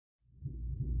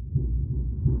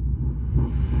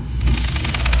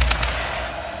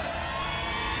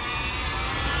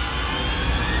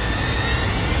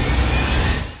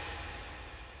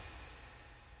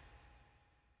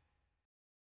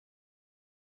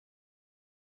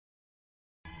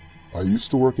I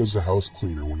used to work as a house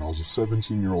cleaner when I was a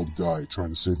 17-year-old guy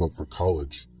trying to save up for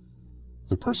college.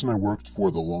 The person I worked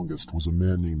for the longest was a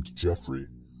man named Jeffrey.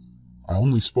 I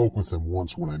only spoke with him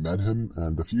once when I met him,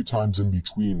 and a few times in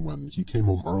between when he came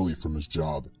home early from his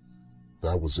job.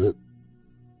 That was it.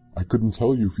 I couldn't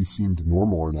tell you if he seemed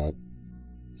normal or not.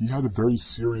 He had a very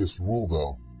serious rule,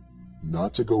 though,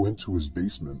 not to go into his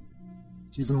basement.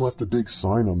 He even left a big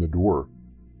sign on the door.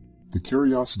 The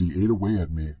curiosity ate away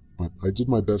at me, but I did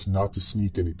my best not to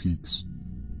sneak any peeks.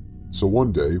 So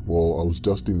one day, while I was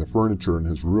dusting the furniture in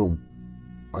his room,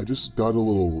 I just got a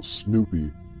little snoopy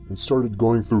and started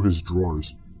going through his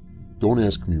drawers. Don't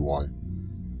ask me why.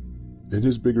 In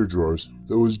his bigger drawers,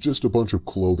 there was just a bunch of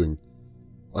clothing.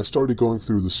 I started going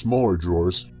through the smaller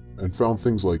drawers and found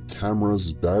things like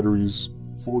cameras, batteries,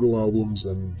 photo albums,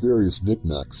 and various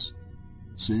knickknacks.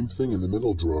 Same thing in the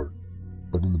middle drawer,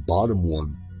 but in the bottom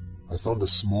one, I found a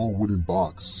small wooden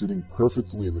box sitting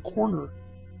perfectly in the corner.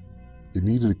 It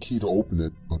needed a key to open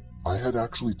it, but I had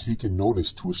actually taken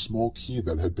notice to a small key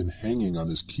that had been hanging on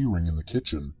his keyring in the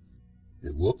kitchen.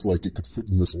 It looked like it could fit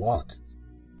in this lock.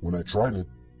 When I tried it,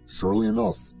 surely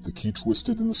enough, the key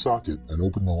twisted in the socket and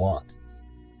opened the lock.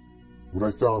 What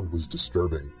I found was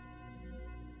disturbing.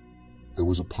 There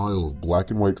was a pile of black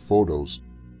and white photos.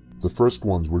 The first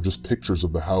ones were just pictures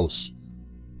of the house,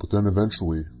 but then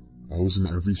eventually, I was in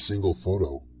every single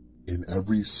photo, in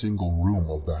every single room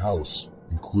of the house,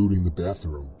 including the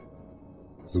bathroom.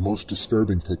 The most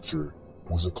disturbing picture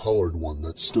was a colored one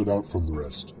that stood out from the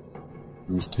rest.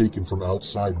 It was taken from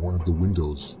outside one of the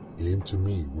windows, aimed to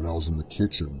me when I was in the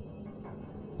kitchen.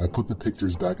 I put the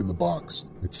pictures back in the box,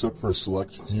 except for a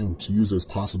select few to use as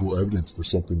possible evidence for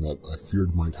something that I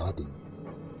feared might happen.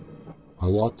 I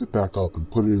locked it back up and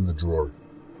put it in the drawer.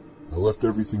 I left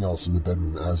everything else in the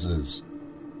bedroom as is.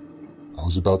 I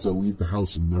was about to leave the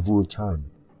house and never return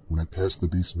when I passed the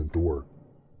basement door.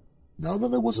 Now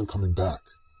that I wasn't coming back,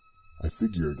 I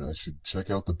figured I should check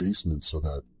out the basement so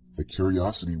that the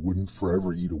curiosity wouldn't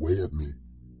forever eat away at me.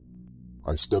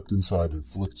 I stepped inside and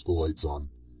flicked the lights on.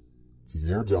 The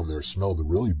air down there smelled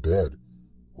really bad,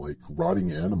 like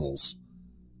rotting animals.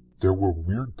 There were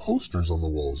weird posters on the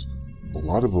walls, a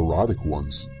lot of erotic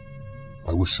ones.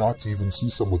 I was shocked to even see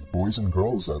some with boys and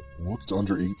girls that looked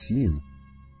under 18.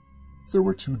 There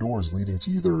were 2 doors leading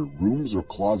to either rooms or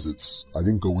closets. I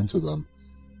didn't go into them,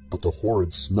 but the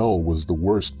horrid smell was the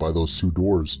worst by those 2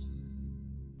 doors.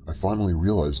 I finally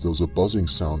realized there was a buzzing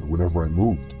sound whenever I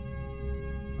moved.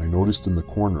 I noticed in the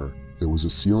corner there was a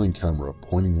ceiling camera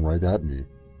pointing right at me,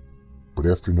 but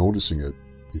after noticing it,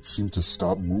 it seemed to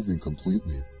stop moving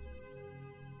completely.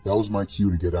 That was my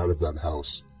cue to get out of that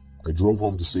house. I drove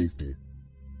home to safety.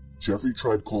 Jeffrey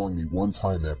tried calling me one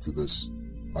time after this.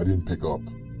 I didn't pick up.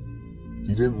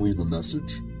 He didn't leave a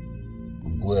message.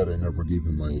 I'm glad I never gave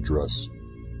him my address.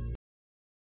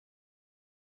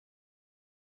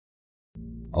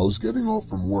 I was getting off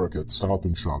from work at Stop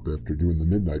and Shop after doing the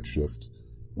midnight shift.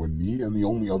 When me and the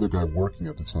only other guy working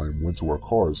at the time went to our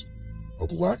cars, a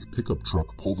black pickup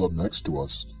truck pulled up next to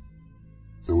us.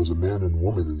 There was a man and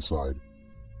woman inside.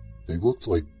 They looked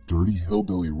like dirty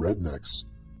hillbilly rednecks.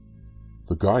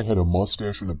 The guy had a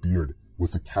mustache and a beard,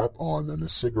 with a cap on and a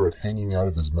cigarette hanging out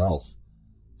of his mouth.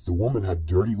 The woman had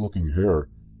dirty-looking hair.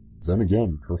 Then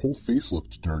again, her whole face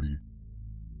looked dirty.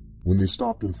 When they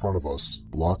stopped in front of us,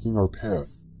 blocking our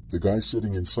path, the guy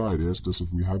sitting inside asked us if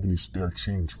we have any spare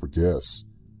change for gas.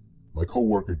 My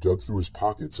coworker dug through his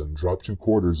pockets and dropped 2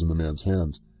 quarters in the man's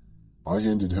hand. I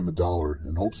handed him $1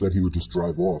 in hopes that he would just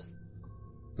drive off.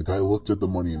 The guy looked at the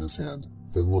money in his hand,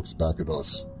 then looked back at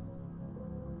us.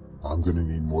 "I'm gonna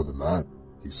need more than that,"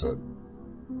 he said.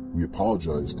 We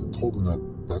apologized and told him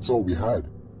that that's all we had.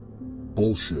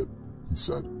 "Bullshit," he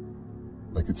said.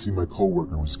 I could see my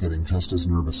coworker was getting just as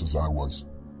nervous as I was.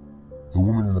 The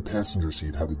woman in the passenger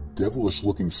seat had a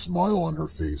devilish-looking smile on her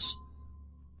face.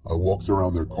 I walked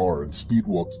around their car and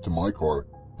speed-walked to my car,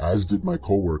 as did my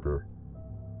coworker.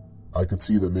 I could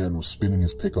see the man was spinning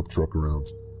his pickup truck around.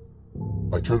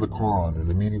 I turned the car on and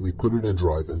immediately put it in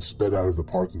drive and sped out of the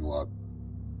parking lot.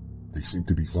 They seemed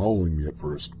to be following me at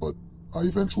first, but I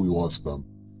eventually lost them.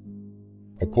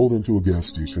 I pulled into a gas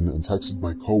station and texted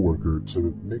my coworker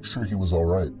to make sure he was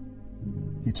alright.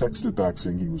 He texted back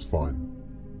saying he was fine.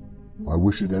 I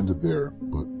wish it ended there,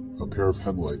 but a pair of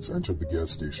headlights entered the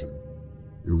gas station.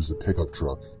 It was the pickup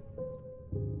truck.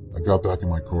 I got back in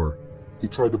my car. He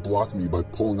tried to block me by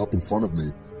pulling up in front of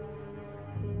me.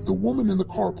 The woman in the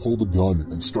car pulled a gun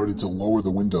and started to lower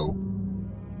the window.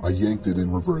 I yanked it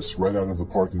in reverse right out of the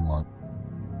parking lot.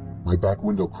 My back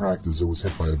window cracked as it was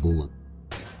hit by a bullet.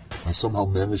 I somehow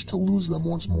managed to lose them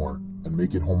once more and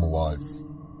make it home alive.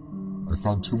 I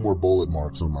found 2 more bullet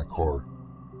marks on my car.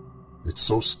 It's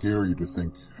so scary to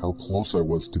think how close I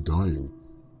was to dying.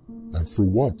 And for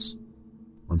what?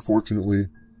 Unfortunately,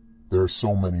 there are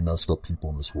so many messed up people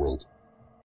in this world.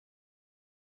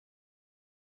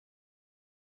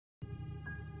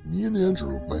 Me and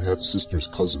Andrew, my half-sister's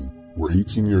cousin, were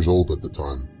 18 years old at the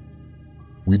time.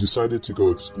 We decided to go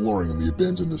exploring in the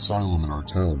abandoned asylum in our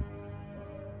town.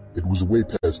 It was way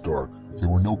past dark, there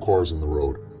were no cars on the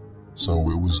road, so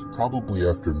it was probably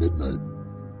after midnight.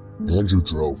 Andrew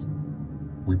drove.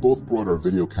 We both brought our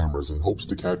video cameras in hopes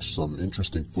to catch some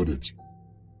interesting footage.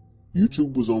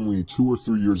 YouTube was only 2 or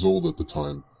 3 years old at the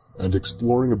time, and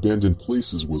exploring abandoned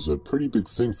places was a pretty big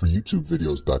thing for YouTube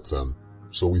videos back then,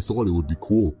 so we thought it would be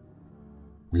cool.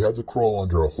 We had to crawl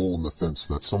under a hole in the fence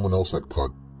that someone else had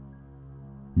cut.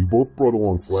 We both brought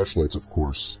along flashlights, of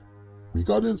course. We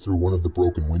got in through one of the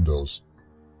broken windows.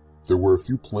 There were a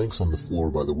few planks on the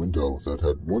floor by the window that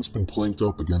had once been planked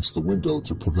up against the window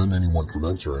to prevent anyone from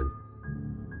entering.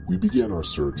 We began our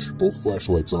search, both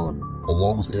flashlights on,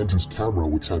 along with Andrew's camera,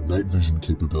 which had night vision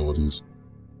capabilities.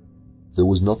 There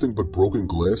was nothing but broken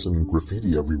glass and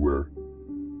graffiti everywhere.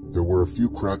 There were a few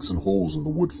cracks and holes in the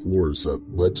wood floors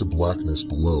that led to blackness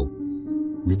below.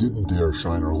 We didn't dare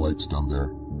shine our lights down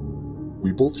there.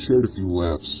 We both shared a few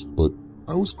laughs, but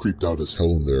I was creeped out as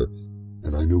hell in there,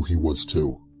 and I knew he was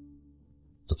too.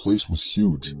 The place was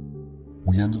huge.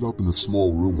 We ended up in a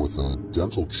small room with a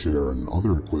dental chair and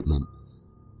other equipment.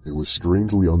 It was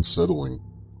strangely unsettling.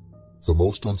 The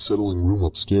most unsettling room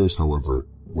upstairs, however,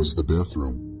 was the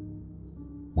bathroom.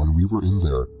 When we were in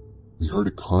there, we heard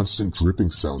a constant dripping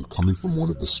sound coming from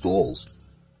one of the stalls.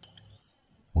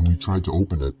 When we tried to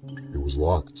open it, it was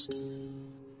locked.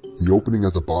 The opening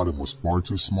at the bottom was far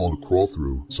too small to crawl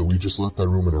through, so we just left that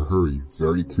room in a hurry,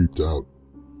 very creeped out.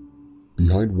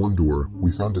 Behind one door,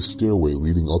 we found a stairway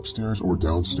leading upstairs or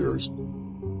downstairs.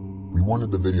 We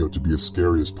wanted the video to be as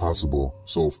scary as possible,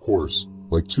 so of course,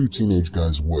 like 2 teenage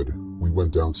guys would, we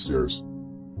went downstairs.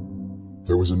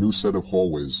 There was a new set of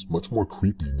hallways, much more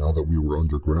creepy now that we were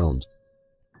underground.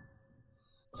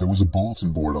 There was a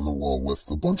bulletin board on the wall with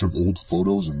a bunch of old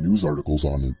photos and news articles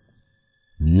on it.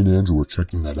 Me and Andrew were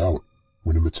checking that out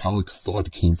when a metallic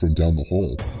thud came from down the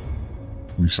hall.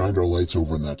 We shined our lights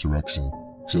over in that direction,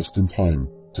 just in time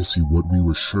to see what we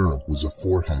were sure was a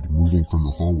forehead moving from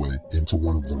the hallway into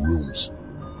one of the rooms.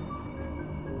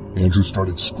 Andrew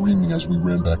started screaming as we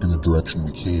ran back in the direction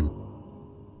we came.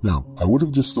 Now, I would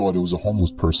have just thought it was a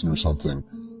homeless person or something,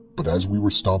 but as we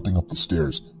were stomping up the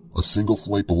stairs, a single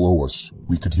flight below us,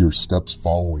 we could hear steps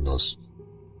following us.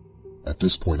 At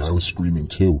this point, I was screaming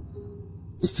too.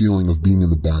 The feeling of being in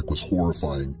the back was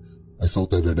horrifying. I felt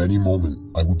that at any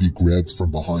moment, I would be grabbed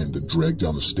from behind and dragged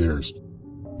down the stairs.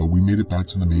 But we made it back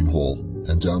to the main hall,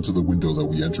 and down to the window that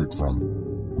we entered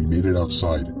from. We made it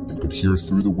outside, and could hear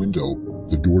through the window,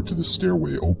 the door to the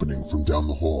stairway opening from down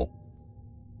the hall.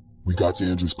 We got to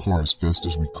Andrew's car as fast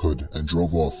as we could, and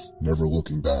drove off, never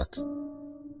looking back.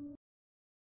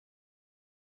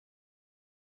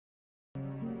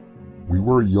 We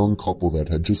were a young couple that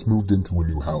had just moved into a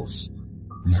new house.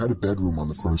 We had a bedroom on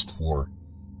the first floor.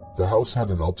 The house had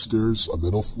an upstairs, a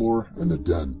middle floor, and a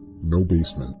den, no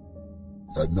basement.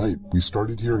 At night, we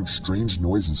started hearing strange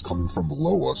noises coming from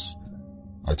below us.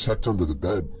 I checked under the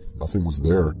bed, nothing was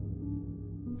there.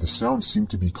 The sound seemed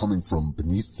to be coming from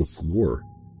beneath the floor,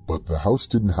 but the house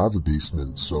didn't have a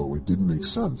basement, so it didn't make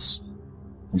sense.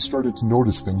 We started to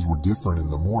notice things were different in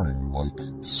the morning, like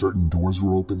certain doors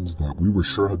were opened that we were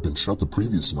sure had been shut the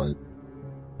previous night.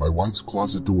 My wife's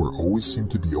closet door always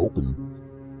seemed to be open.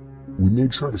 We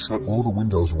made sure to shut all the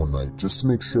windows one night just to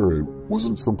make sure it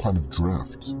wasn't some kind of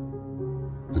draft.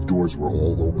 The doors were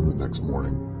all open the next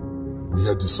morning. We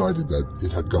had decided that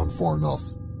it had gone far enough.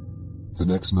 The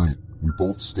next night, we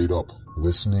both stayed up,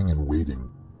 listening and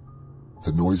waiting.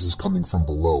 The noises coming from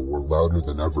below were louder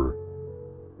than ever.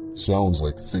 Sounds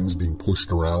like things being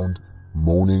pushed around,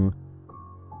 moaning.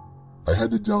 I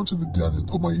headed down to the den and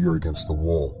put my ear against the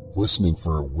wall, listening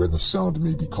for where the sound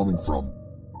may be coming from.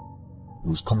 It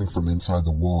was coming from inside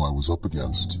the wall I was up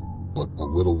against, but a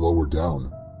little lower down,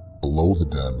 below the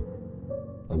den.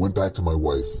 I went back to my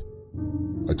wife.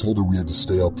 I told her we had to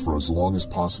stay up for as long as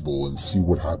possible and see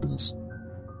what happens.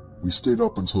 We stayed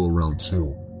up until around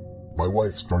 2. My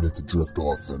wife started to drift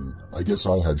off, and I guess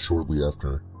I had shortly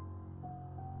after.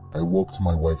 I woke to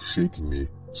my wife shaking me,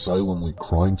 silently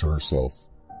crying to herself.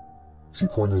 She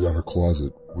pointed at her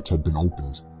closet, which had been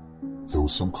opened. There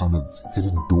was some kind of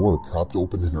hidden door propped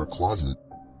open in her closet.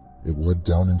 It led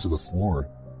down into the floor.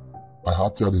 I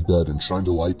hopped out of bed and shined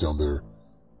a light down there.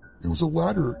 It was a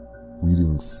ladder,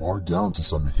 leading far down to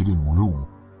some hidden room.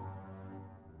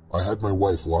 I had my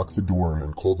wife lock the door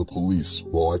and call the police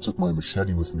while I took my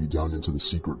machete with me down into the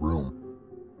secret room.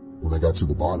 When I got to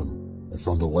the bottom, I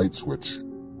found a light switch.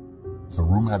 The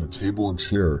room had a table and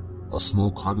chair, a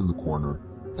small cot in the corner,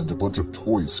 and a bunch of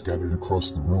toys scattered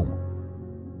across the room.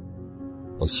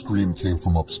 A scream came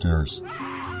from upstairs.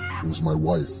 It was my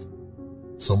wife.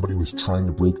 Somebody was trying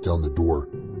to break down the door.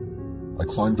 I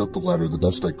climbed up the ladder the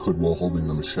best I could while holding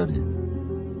the machete.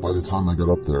 By the time I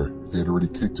got up there, they had already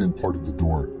kicked in part of the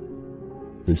door.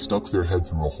 They stuck their head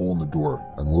through a hole in the door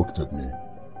and looked at me.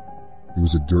 He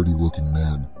was a dirty-looking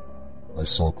man. I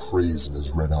saw craze in his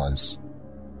red eyes.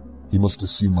 He must have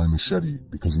seen my machete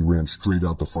because he ran straight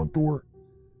out the front door.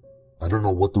 I don't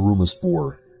know what the room is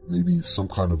for, maybe some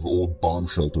kind of old bomb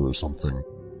shelter or something.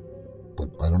 But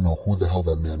I don't know who the hell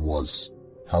that man was,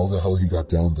 how the hell he got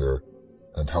down there,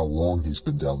 and how long he's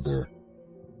been down there.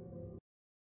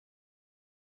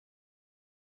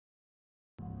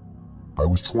 I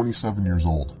was 27 years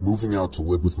old, moving out to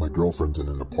live with my girlfriend in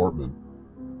an apartment.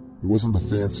 It wasn't the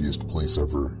fanciest place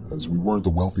ever, as we weren't the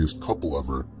wealthiest couple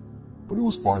ever, but it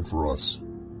was fine for us.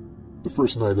 The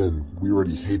first night in, we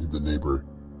already hated the neighbor.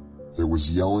 There was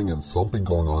yelling and thumping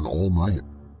going on all night.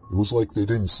 It was like they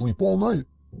didn't sleep all night.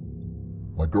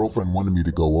 My girlfriend wanted me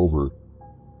to go over.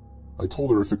 I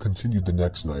told her if it continued the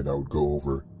next night, I would go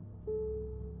over.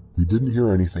 We didn't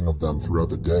hear anything of them throughout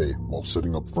the day while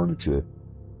setting up furniture,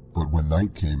 but when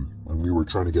night came and we were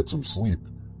trying to get some sleep,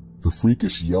 the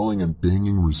freakish yelling and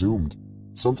banging resumed,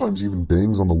 sometimes even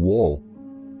bangs on the wall.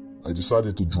 I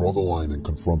decided to draw the line and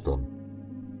confront them.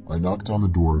 I knocked on the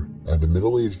door, and a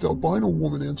middle-aged albino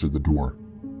woman answered the door.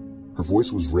 Her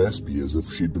voice was raspy as if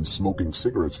she'd been smoking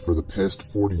cigarettes for the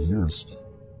past 40 years.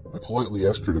 I politely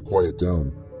asked her to quiet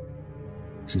down.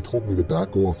 She told me to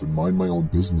back off and mind my own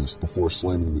business before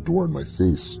slamming the door in my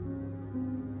face.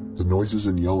 The noises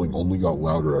and yelling only got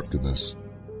louder after this.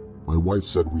 My wife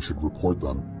said we should report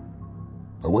them.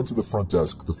 I went to the front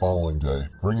desk the following day,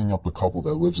 bringing up the couple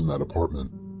that lives in that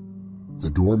apartment. The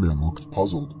doorman looked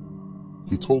puzzled.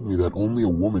 He told me that only a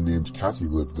woman named Kathy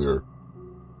lived there.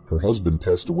 Her husband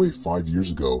passed away 5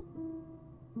 years ago.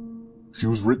 She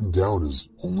was written down as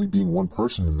only being one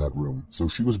person in that room, so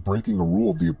she was breaking a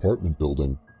rule of the apartment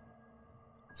building.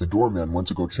 The doorman went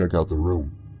to go check out the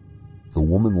room. The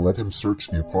woman let him search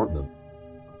the apartment.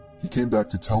 He came back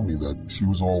to tell me that she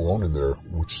was all alone in there,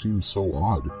 which seemed so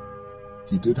odd.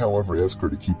 He did, however, ask her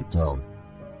to keep it down.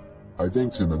 I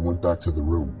thanked him and went back to the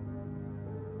room.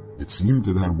 It seemed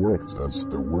it had worked, as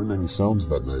there weren't any sounds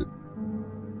that night.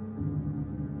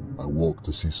 I woke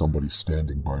to see somebody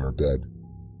standing by our bed.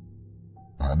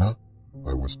 "Anna?"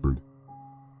 I whispered.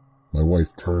 My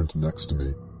wife turned next to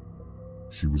me.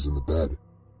 She was in the bed.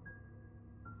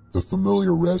 The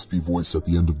familiar raspy voice at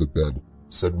the end of the bed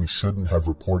said we shouldn't have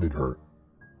reported her.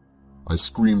 I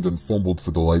screamed and fumbled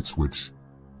for the light switch.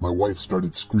 My wife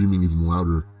started screaming even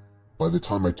louder. By the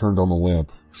time I turned on the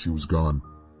lamp, she was gone.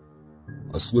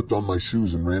 I slipped on my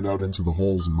shoes and ran out into the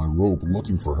halls in my robe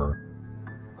looking for her.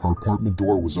 Her apartment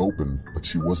door was open, but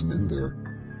she wasn't in there.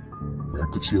 Where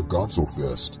could she have gone so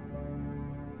fast?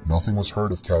 Nothing was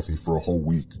heard of Kathy for a whole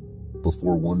week,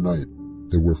 before one night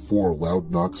there were 4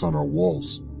 loud knocks on our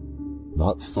walls.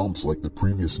 Not thumps like the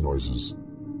previous noises.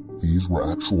 These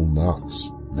were actual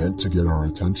knocks, meant to get our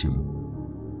attention.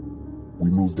 We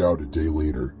moved out a day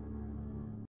later.